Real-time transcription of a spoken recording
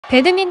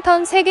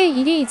배드민턴 세계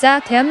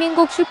 1위이자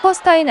대한민국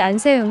슈퍼스타인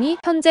안세영이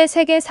현재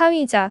세계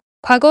 4위이자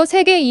과거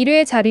세계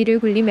 1위의 자리를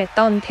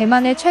군림했던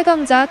대만의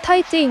최강자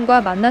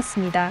타이즈인과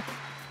만났습니다.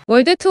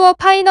 월드투어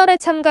파이널에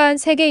참가한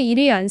세계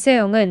 1위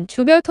안세영은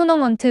조별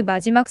토너먼트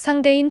마지막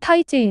상대인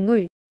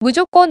타이즈인을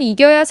무조건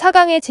이겨야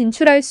 4강에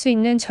진출할 수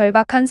있는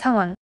절박한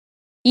상황.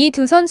 이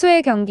두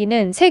선수의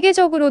경기는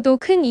세계적으로도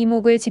큰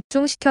이목을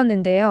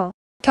집중시켰는데요.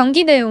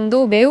 경기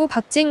내용도 매우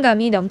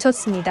박진감이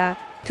넘쳤습니다.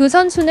 두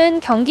선수는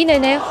경기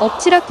내내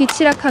엎치락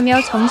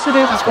뒤치락하며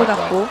점수를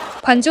바꿔갔고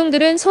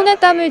관중들은 손에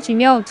땀을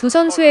쥐며 두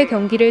선수의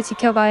경기를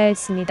지켜봐야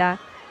했습니다.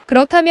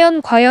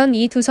 그렇다면 과연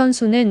이 두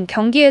선수는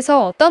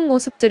경기에서 어떤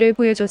모습들을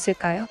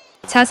보여줬을까요?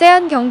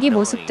 자세한 경기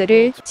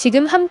모습들을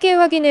지금 함께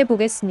확인해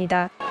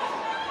보겠습니다.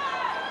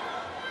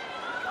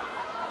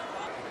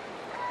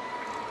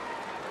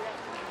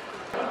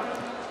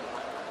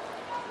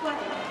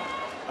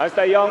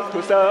 안세영 to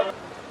serve.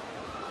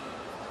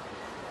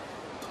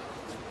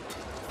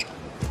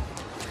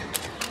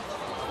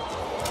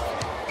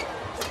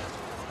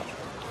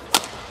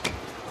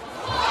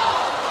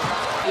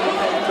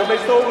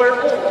 Service over.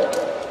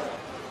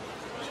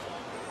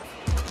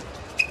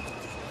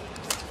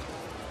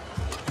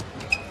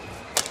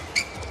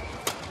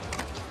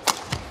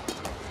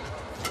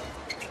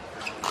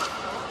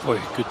 Boy,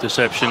 good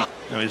deception.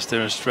 Now, is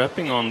there a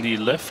strapping on the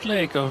left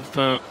leg of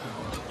Tony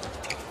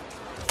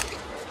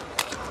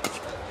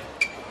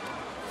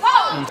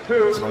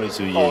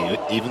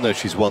Zhu, even though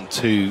she's won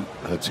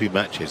her two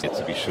matches,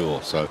 to be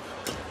sure. So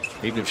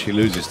even if she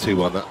loses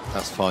 2-1,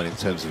 that's fine in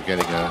terms of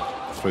getting her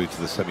through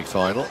to the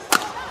semi-final.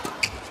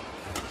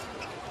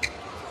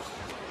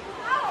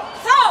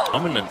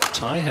 Dominant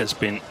Thai has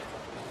been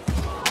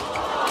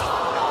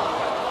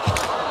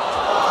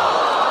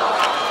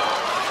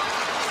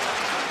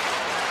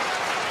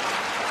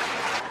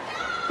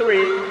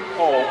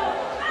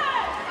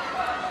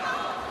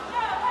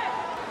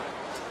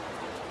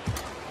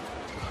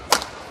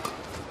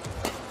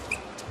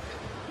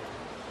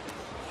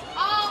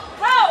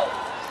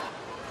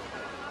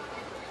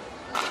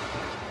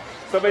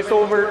Service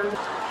over.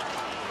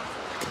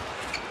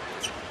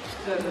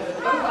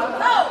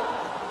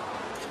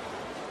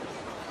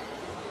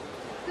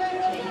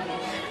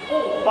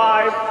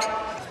 Five.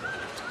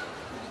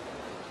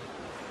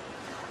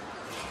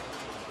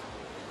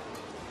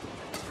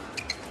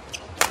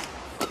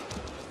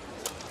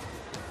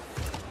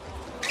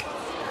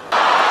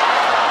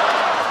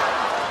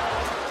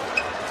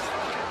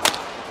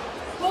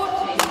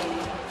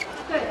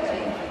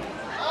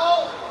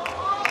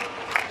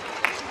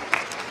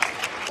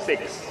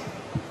 Six.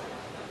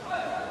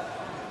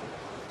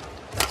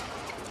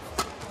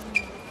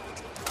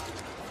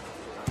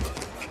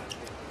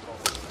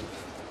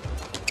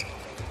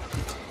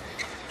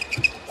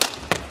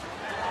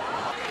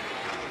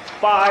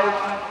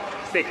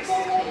 Five, six.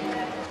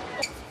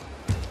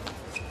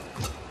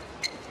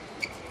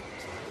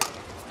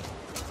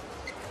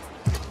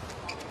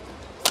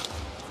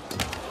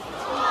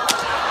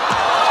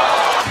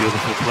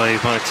 beautiful play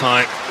by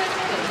Thai.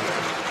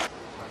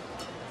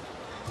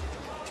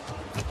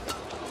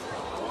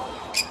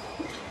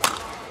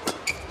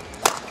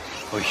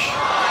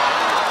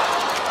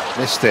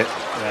 Missed it.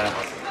 Yeah.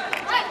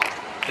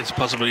 It's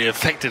possibly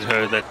affected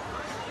her that.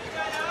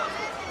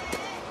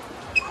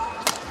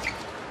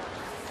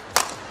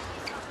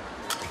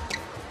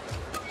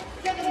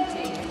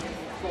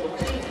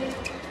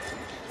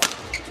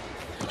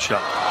 Good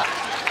shot.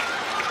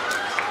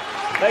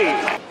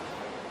 Late.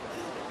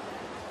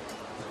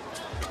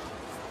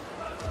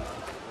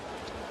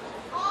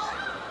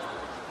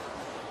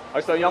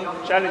 Young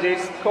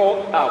challenges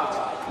called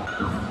out.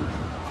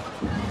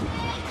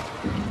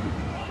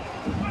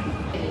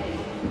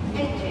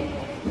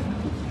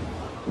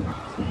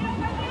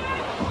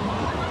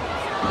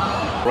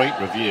 Great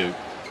review.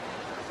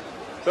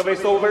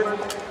 Service over.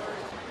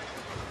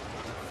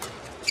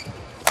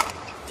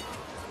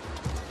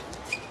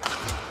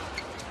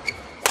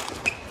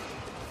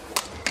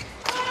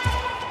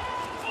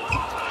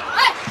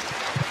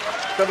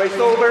 Service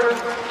over.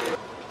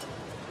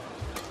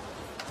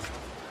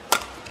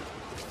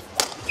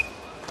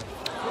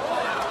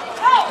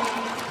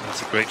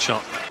 That's a great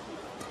shot.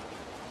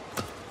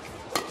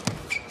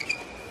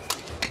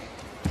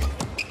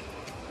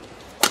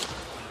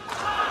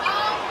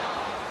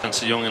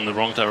 Young in the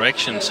wrong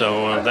direction,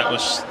 so that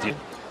was the.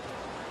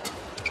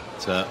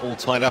 It's all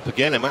tied up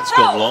again, and that's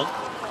gone long.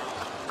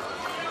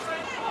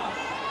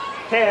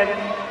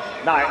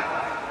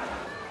 10-9.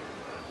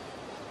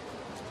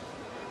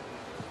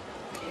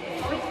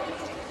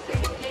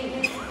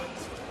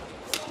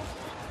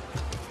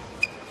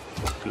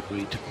 Good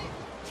read.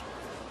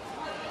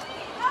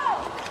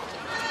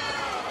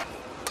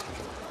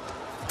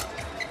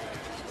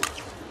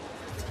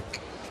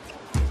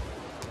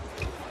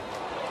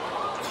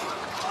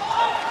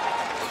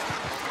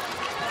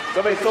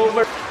 Service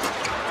over.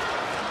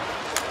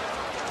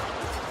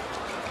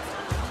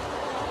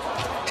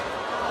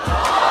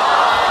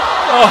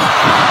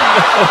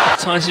 Oh,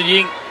 Tsai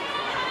Su-ying.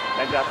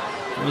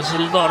 There was a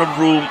lot of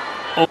room.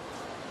 Oh.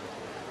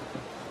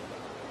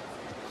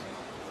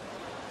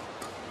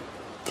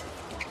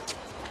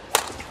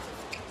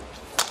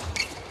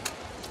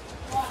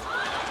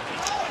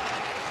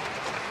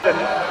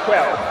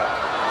 12.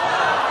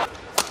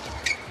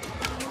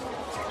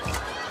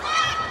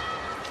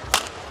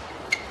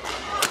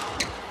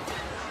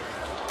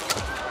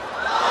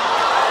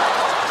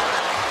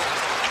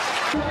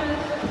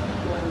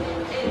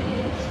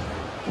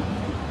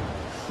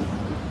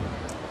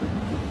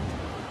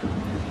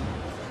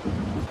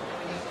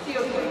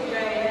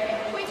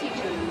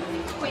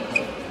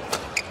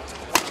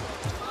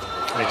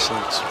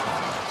 Excellent.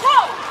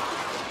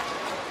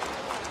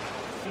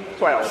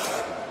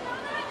 12.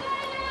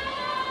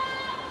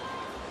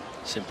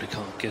 Simply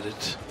can't get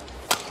it.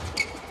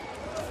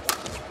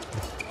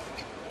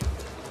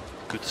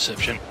 Good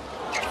deception.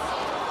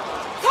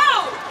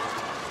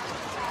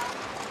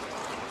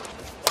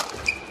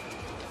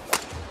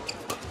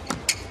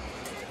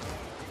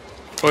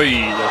 Oi,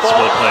 that's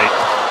well played.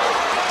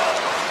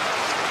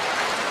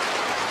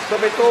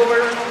 Service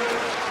over.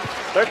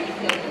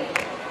 30.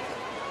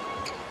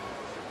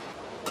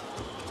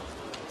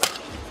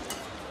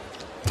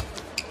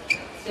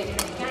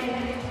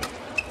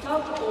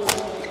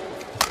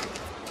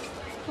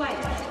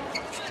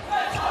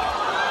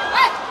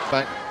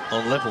 Back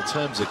on level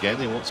terms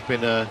again in what's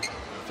been a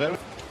very...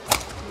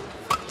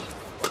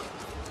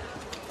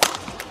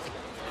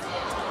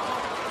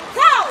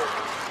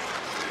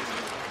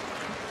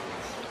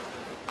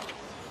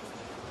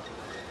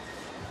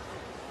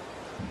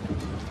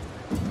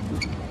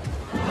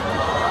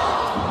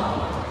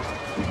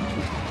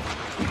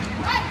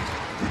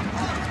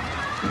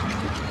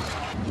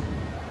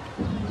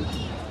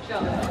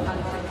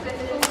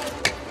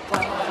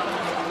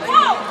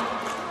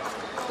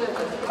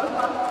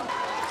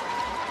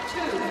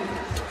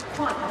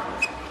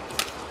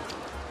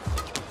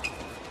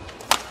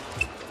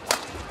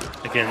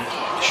 Again,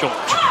 short.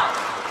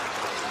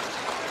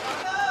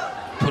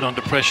 Put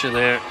under pressure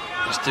there.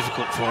 It's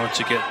difficult for her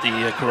to get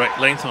the correct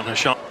length on her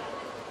shot.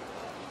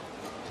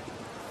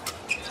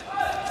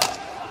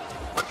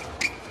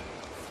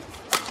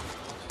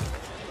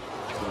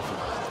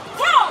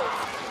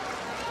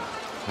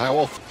 How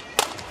often?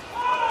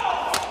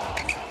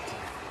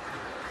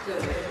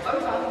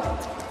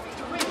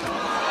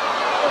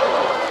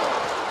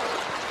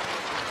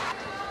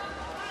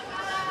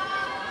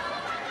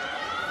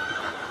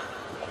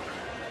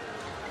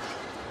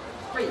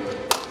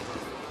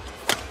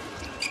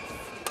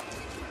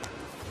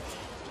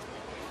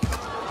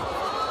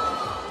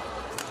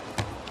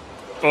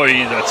 Oh,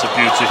 that's a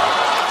beauty.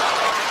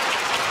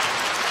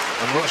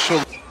 I'm not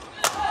sure.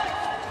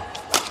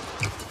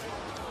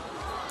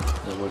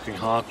 They're working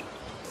hard,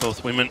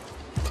 both women.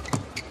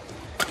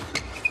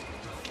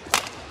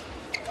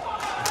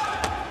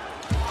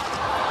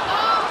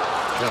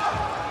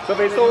 Yeah.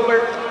 Service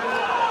over.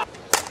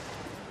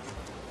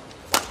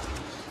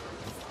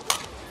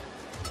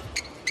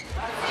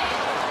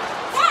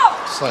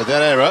 So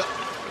that error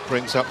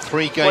brings up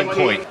 3 game 20.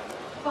 point.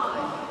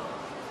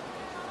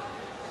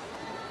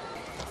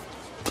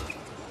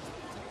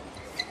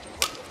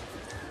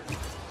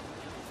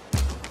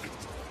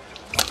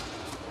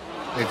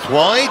 It's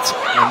wide,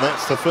 and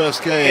that's the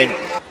first game.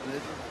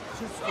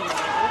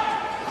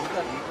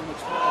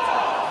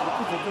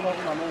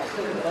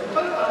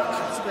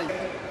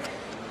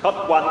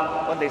 Top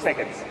 1, 20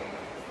 seconds.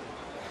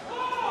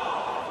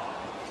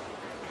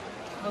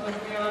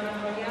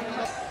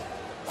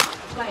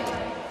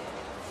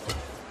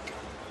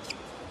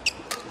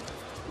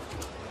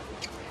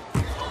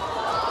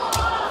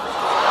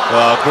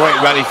 Well, great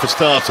rally for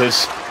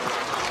starters.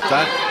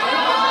 That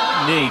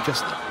knee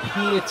just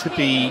appeared to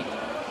be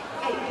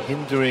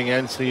hindering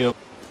Anthony.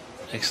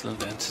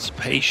 Excellent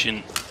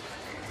anticipation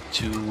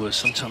to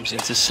sometimes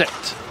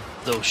intercept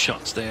those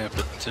shots there,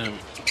 but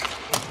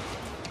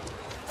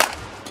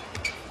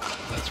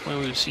that's why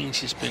we've seen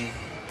she's been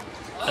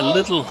a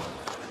little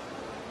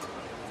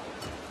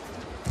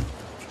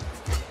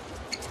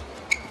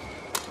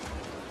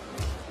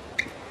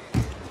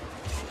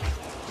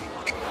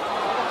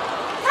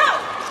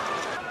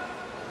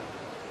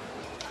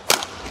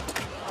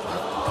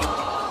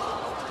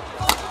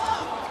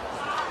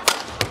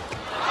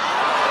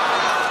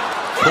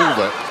pulled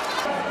it.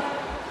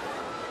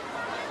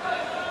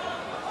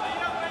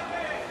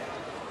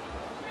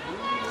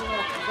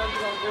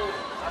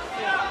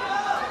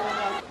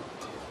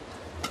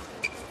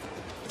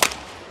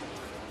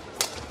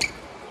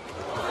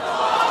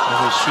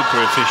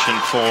 super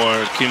efficient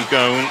for Kim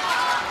Goon.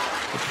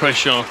 The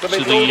pressure to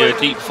the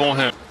deep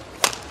forehand.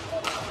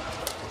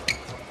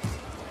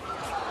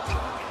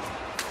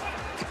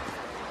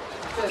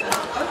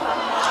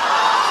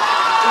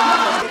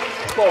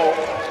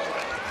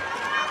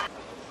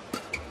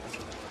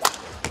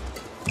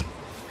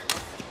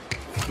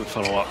 Good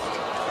follow-up.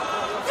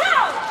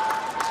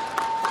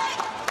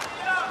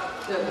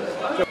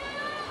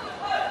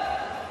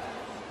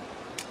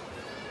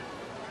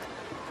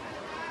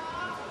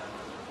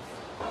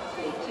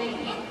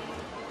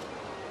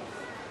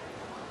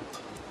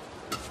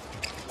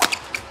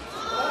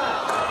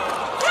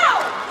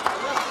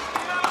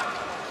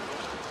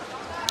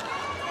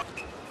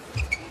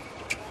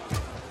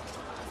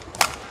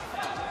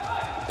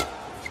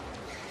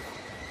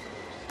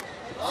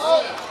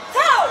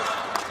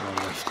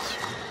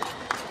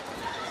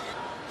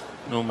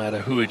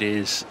 matter who it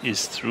is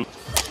through.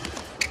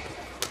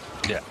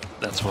 Yeah,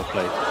 that's well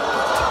played.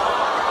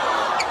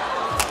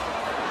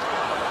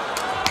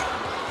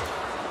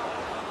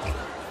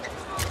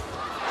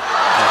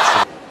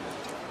 That's it.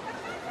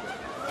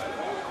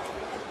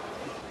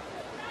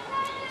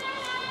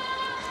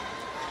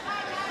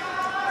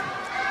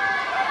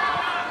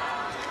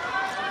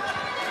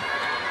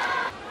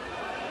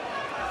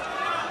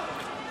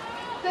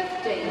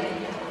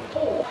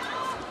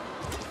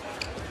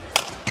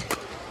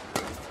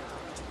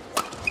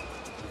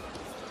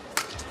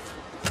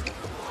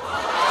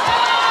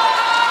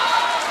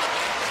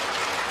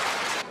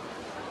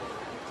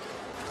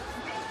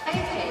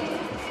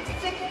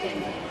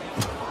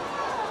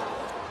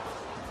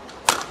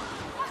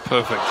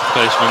 Perfect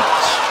placement.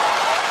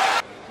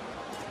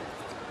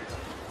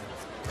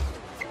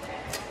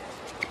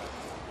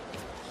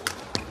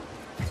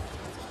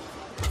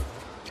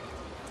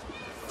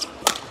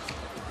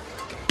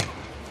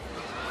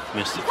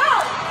 Missed it.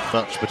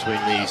 Much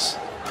between these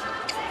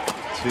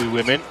two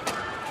women.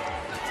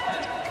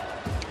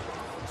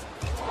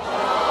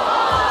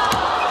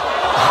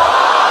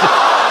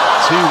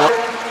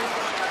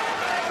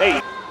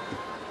 Hey.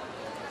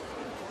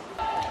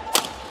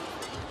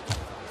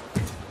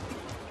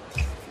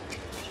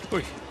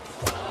 Oi.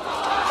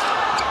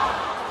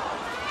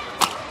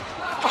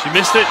 She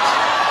missed it.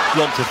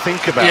 Want to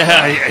think about Yeah,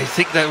 that. I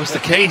think that was the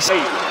case.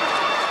 Hey.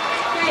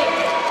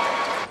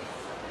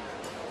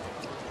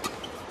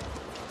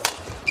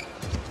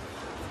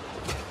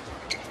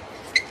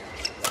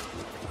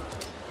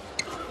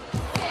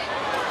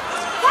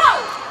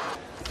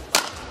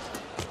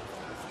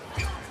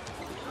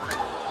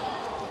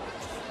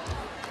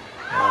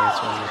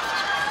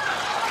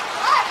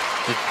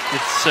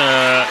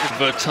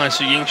 It's Tai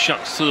Su Ying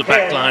shots to the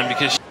back line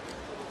because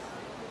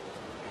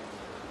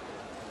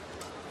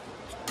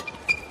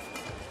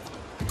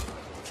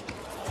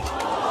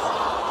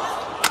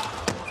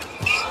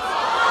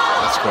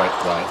That's great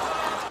play.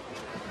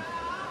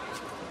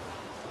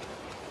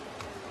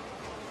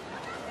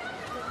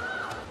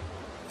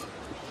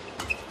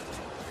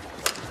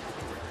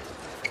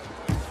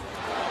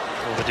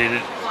 overdid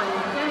it.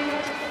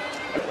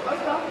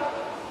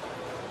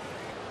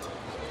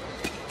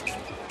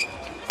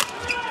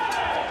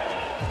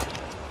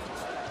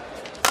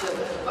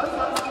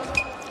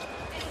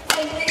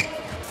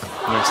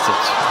 Missed it.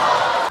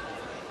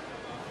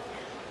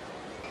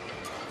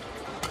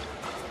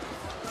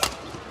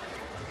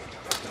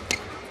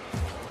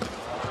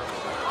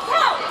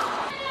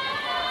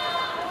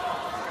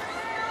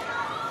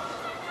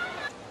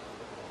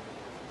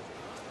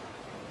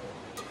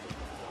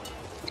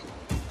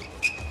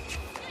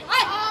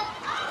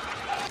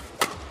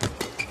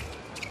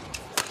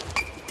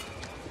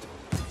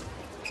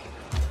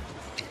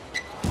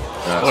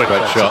 That's a great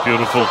That's shot. a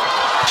beautiful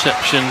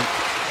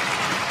reception.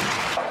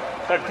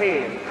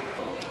 13.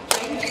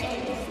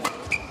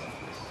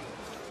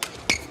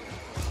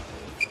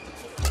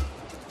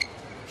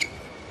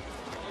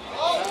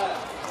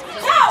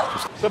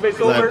 Service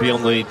There over.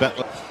 beyond the back.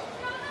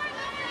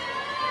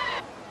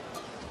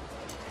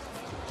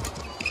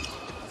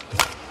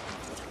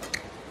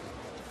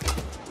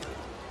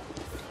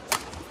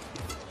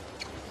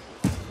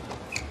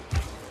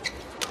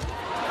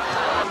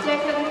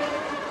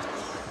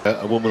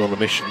 A woman on a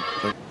mission.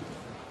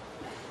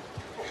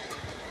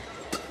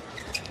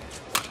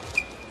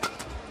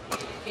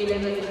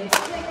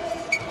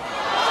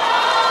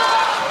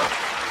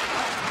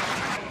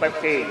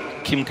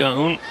 Kim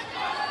Ga-eun.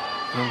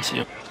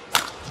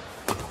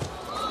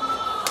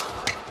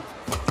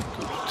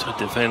 Good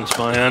defense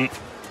by An.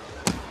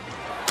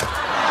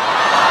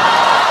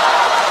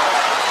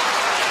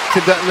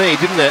 Did that knee,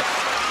 didn't it?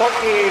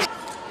 14.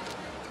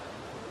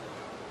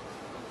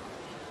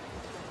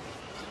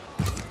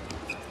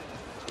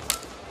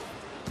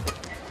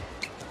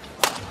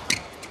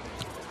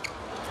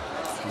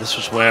 This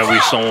was where we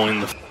saw in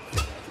the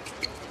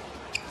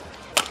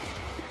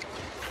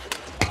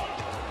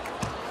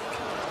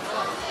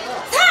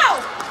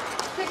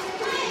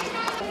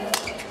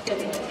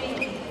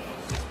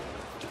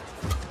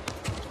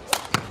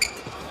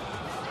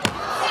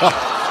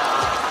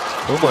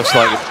Almost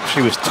like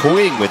she was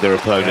toying with her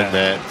opponent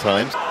there at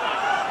times.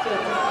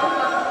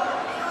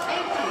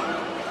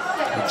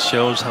 It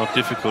shows how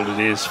difficult it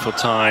is for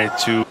Tai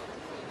to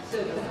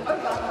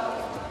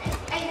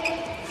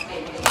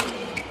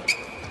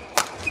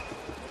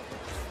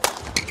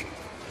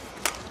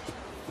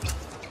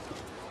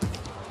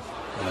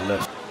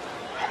left.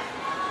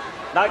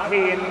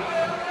 19,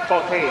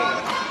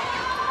 14.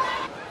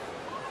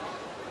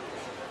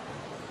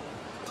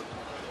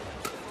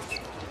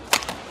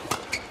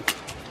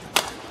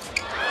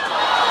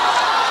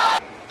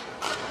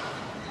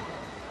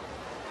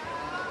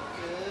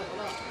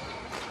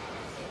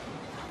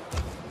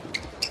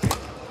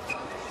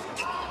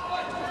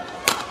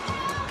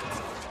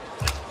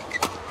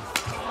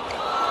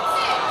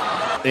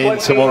 In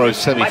tomorrow's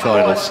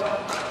semi-finals.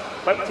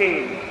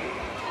 15.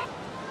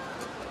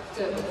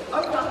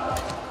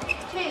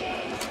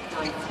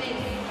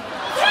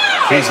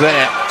 He's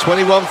there,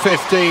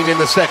 21-15 in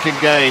the second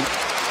game.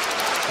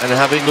 And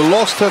having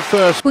lost her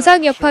first...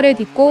 부상 여파를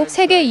딛고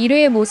세계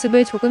 1위의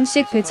모습을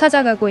조금씩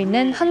되찾아가고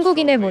있는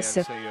한국인의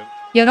모습.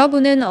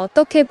 여러분은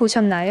어떻게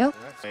보셨나요?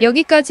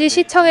 여기까지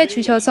시청해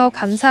주셔서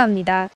감사합니다.